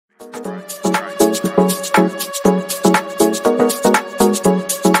Okay,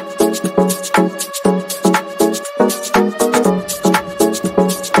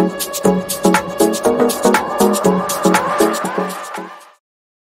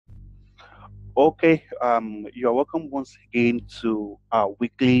 you are welcome once again to our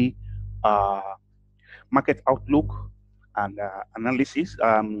weekly uh, market outlook and analysis.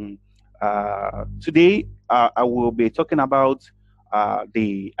 Today, I will be talking about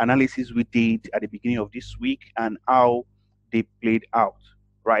the analysis we did at the beginning of this week and how they played out,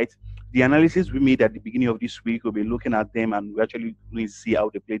 right? The analysis we made at the beginning of this week, we'll be looking at them and we actually going to see how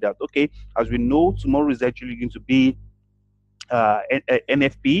they played out. Okay, as we know, tomorrow is actually going to be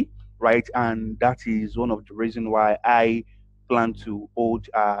NFP, right? And that is one of the reasons why I plan to hold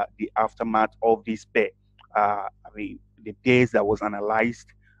the aftermath of this pair. I mean, the days that was analyzed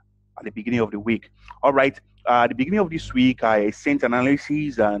at the beginning of the week. All right. At the beginning of this week, I sent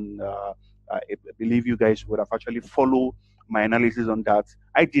analysis, and I believe you guys would have actually followed my analysis on that.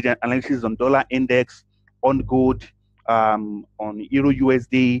 I did an analysis on dollar index, on gold, on Euro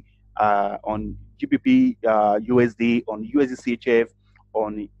USD, on GBP USD, on USDCHF,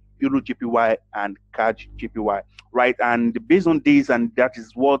 on EURJPY and CADJPY, right? And based on this, and that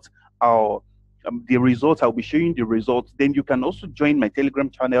is what our the results, I'll be showing the results. Then you can also join my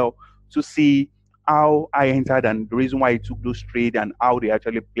Telegram channel to see how I entered and the reason why I took those trades and how they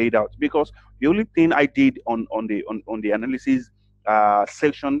actually played out. Because the only thing I did on the analysis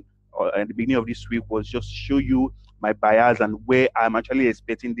section at the beginning of this week was just show you my bias and where I'm actually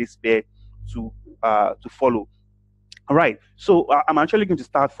expecting this pair to follow. All right, so I'm actually going to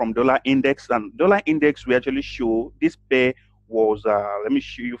start from dollar index, and dollar index we actually show this pair was let me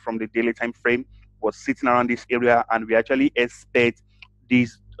show you from the daily time frame, was sitting around this area, and we actually expect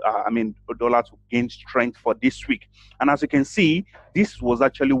this dollar to gain strength for this week. And as you can see, this was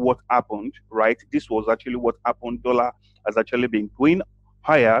actually what happened, right? This was actually what happened. Dollar has actually been going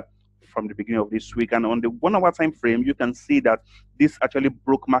higher from the beginning of this week, and on the 1 hour time frame you can see that this actually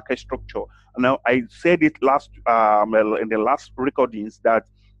broke market structure. Now I said it last in the last recordings that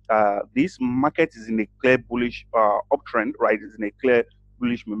this market is in a clear bullish uptrend, right? It's in a clear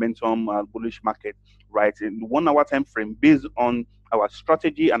bullish momentum, bullish market, right? In the 1 hour time frame, based on our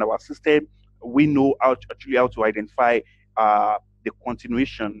strategy and our system, we know how to identify the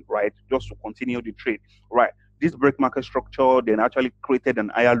continuation, right? Just to continue the trade, right? This break market structure then actually created an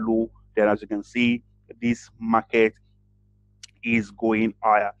higher low. Then, as you can see, this market is going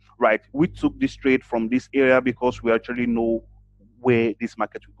higher, right? We took this trade from this area because we actually know where this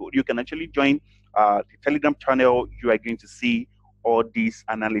market will go. You can actually join the Telegram channel. You are going to see all these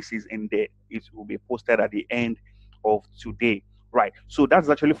analysis in there. It will be posted at the end of today, right? So that's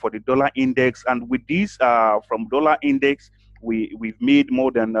actually for the dollar index. And with this, from dollar index, we've made more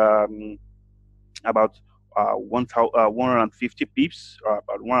than about 150 pips,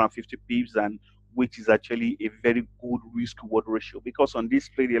 about 150 pips, and which is actually a very good risk reward ratio, because on this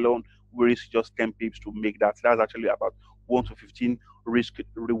trade alone we risk just 10 pips to make that. That's actually about 1 to 15 risk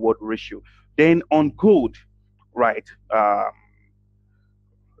reward ratio. Then on gold, right?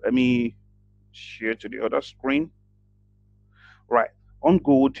 Let me share to the other screen. Right, on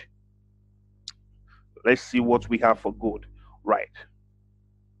gold, let's see what we have for gold, right?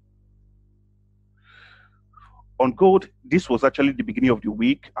 On gold, this was actually the beginning of the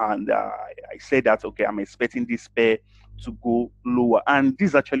week, and I said that, okay, I'm expecting this pair to go lower, and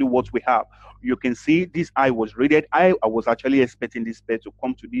this is actually what we have. You can see this high was rated. I was actually expecting this pair to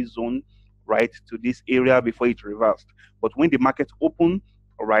come to this zone, right, to this area before it reversed. But when the market opened,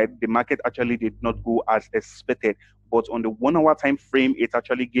 all right, the market actually did not go as expected. But on the 1 hour time frame, it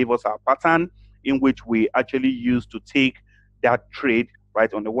actually gave us a pattern in which we actually used to take that trade,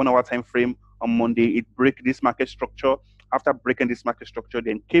 right? On the 1 hour time frame, on Monday, it broke this market structure. After breaking this market structure,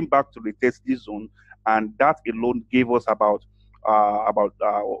 then came back to retest this zone, and that alone gave us about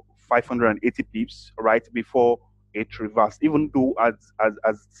 580 pips, right, before it reversed. Even though as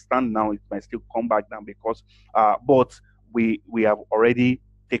stand now, it might still come back down because, but we have already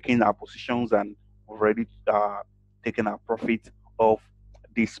taken our positions and already taken our profit of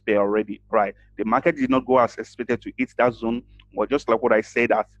this pair already, right? The market did not go as expected to hit that zone. Well, just like what I said,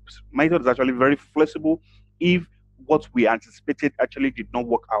 that method is actually very flexible. If what we anticipated actually did not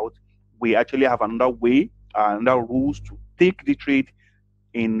work out, we actually have another way, another rules to take the trade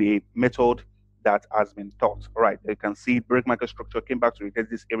in a method that has been taught. All right, you can see break market structure came back to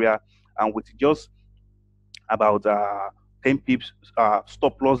retest this area, and with just about 10 pips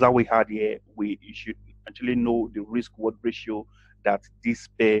stop loss that we had here, we should actually know the risk reward ratio that this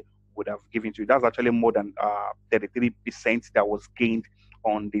pair would have given to you. That's actually more than 33% that was gained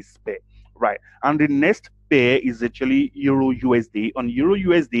on this pair, right? And the next pair is actually Euro USD. On Euro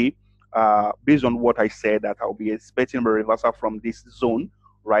USD, based on what I said, that I'll be expecting a reversal from this zone,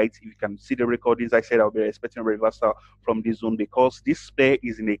 right? If you can see the recordings, I said I'll be expecting a reversal from this zone because this pair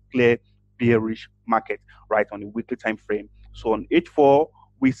is in a clear bearish market, right, on the weekly time frame. So on H4,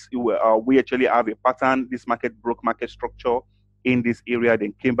 we actually have a pattern. This market broke market structure in this area,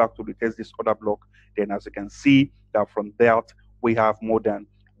 then came back to retest this other block. Then, as you can see, that from there we have more than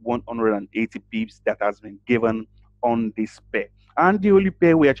 180 pips that has been given on this pair. And the only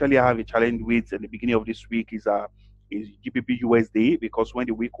pair we actually have a challenge with at the beginning of this week is GBPUSD, because when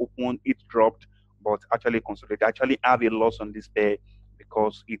the week opened, it dropped, but actually consolidated. I actually have a loss on this pair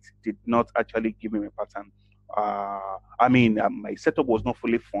because it did not actually give me a pattern. My setup was not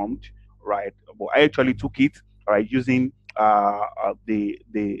fully formed, right? But I actually took it, right, using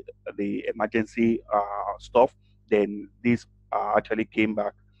the emergency stuff. Then this actually came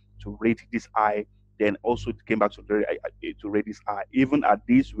back to rate this high. Then also it came back to rate this high. Even at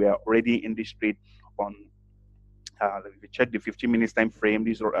this, we are already in this trade on. If we check the 15 minutes time frame,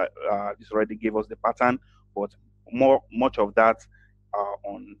 this already gave us the pattern, but much of that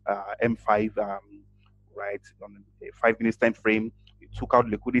on M5, right, on a 5 minutes time frame. It took out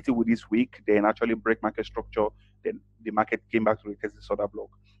liquidity with this week, then actually break market structure. Then the market came back to retest this other block.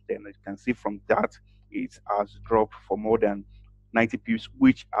 Then you can see from that it has dropped for more than 90 pips,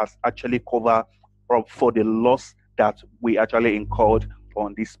 which has actually covered up for the loss that we actually incurred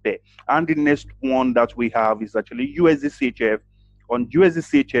on this pair. And the next one that we have is actually USDCHF. On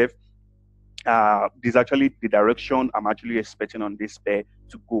USDCHF, this is actually the direction I'm actually expecting on this pair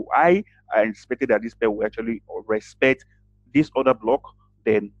to go. I expected that this pair will actually respect this other block,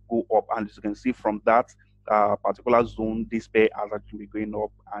 then go up. And as you can see from that particular zone, this pair has actually been going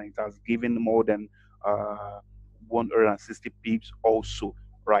up, and it has given more than 160 pips also,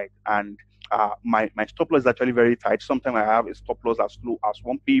 right? And my stop loss is actually very tight. Sometimes I have a stop loss as low as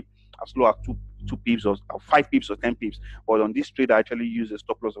 1 pip, as low as two pips, or 5 pips or 10 pips. But on this trade, I actually use a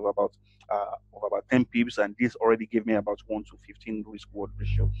stop loss of about 10 pips, and this already gave me about 1 to 15 risk reward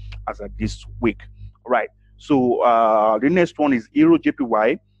ratio as of this week, right? So the next one is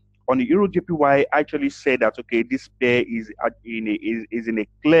EURJPY. On the EURJPY, I actually said that okay, this pair is in a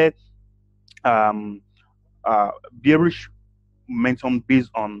clear bearish momentum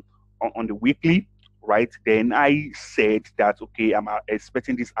based on the weekly, right? Then I said that okay, I'm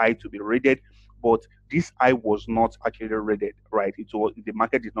expecting this high to be rated, but this high was not actually rated, right? It was, the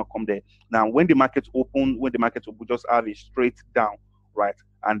market did not come there. Now, when the market opened, we just have a straight down, right?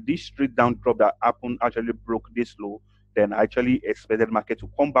 And this straight down drop that happened actually broke this low. Then I actually expected the market to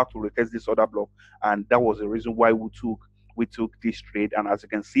come back to retest this other block, and that was the reason why we took this trade. And as you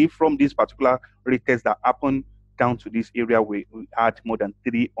can see from this particular retest that happened down to this area, we had more than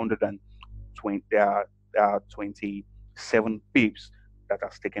 327 pips that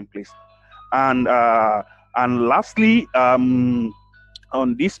has taken place. And lastly, on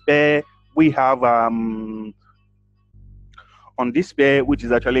this pair we have on this pair, which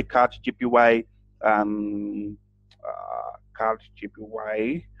is actually CADJPY,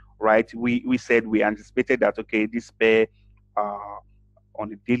 CADJPY, right? We said we anticipated that okay, this pair on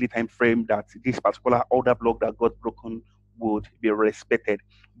the daily time frame, that this particular order block that got broken would be respected.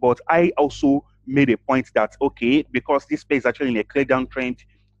 But I also made a point that okay, because this pair is actually in a clear downtrend,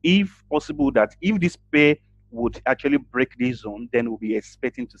 if possible, that if this pair would actually break this zone, then we'll be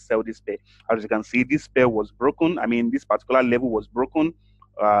expecting to sell this pair. As you can see, this pair was broken. I mean, this particular level was broken.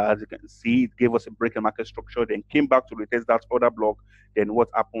 As you can see, it gave us a break in market structure, then came back to retest that other block. Then what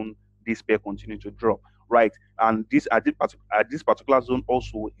happened? This pair continued to drop, right? And this at this particular zone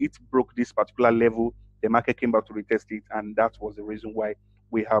also, it broke this particular level. The market came back to retest it, and that was the reason why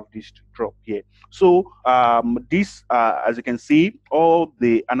we have this drop here. So this, as you can see, all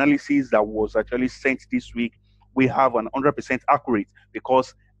the analysis that was actually sent this week, we have an 100% accurate,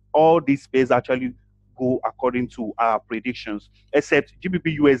 because all these pairs actually go according to our predictions, except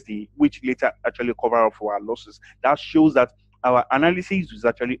GBPUSD, which later actually cover up for our losses. That shows that our analysis is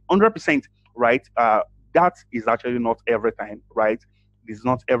actually 100%, right? That is actually not every time, right? This is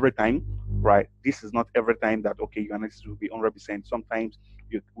not every time, right? This is not every time that okay, your analysis will be 100%. Sometimes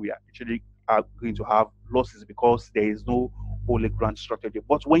we actually are going to have losses because there is no holy ground strategy.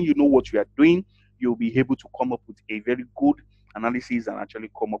 But when you know what you are doing, you'll be able to come up with a very good analysis and actually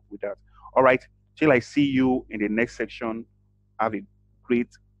come up with that. All right. Till I see you in the next section, have a great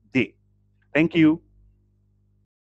day. Thank you.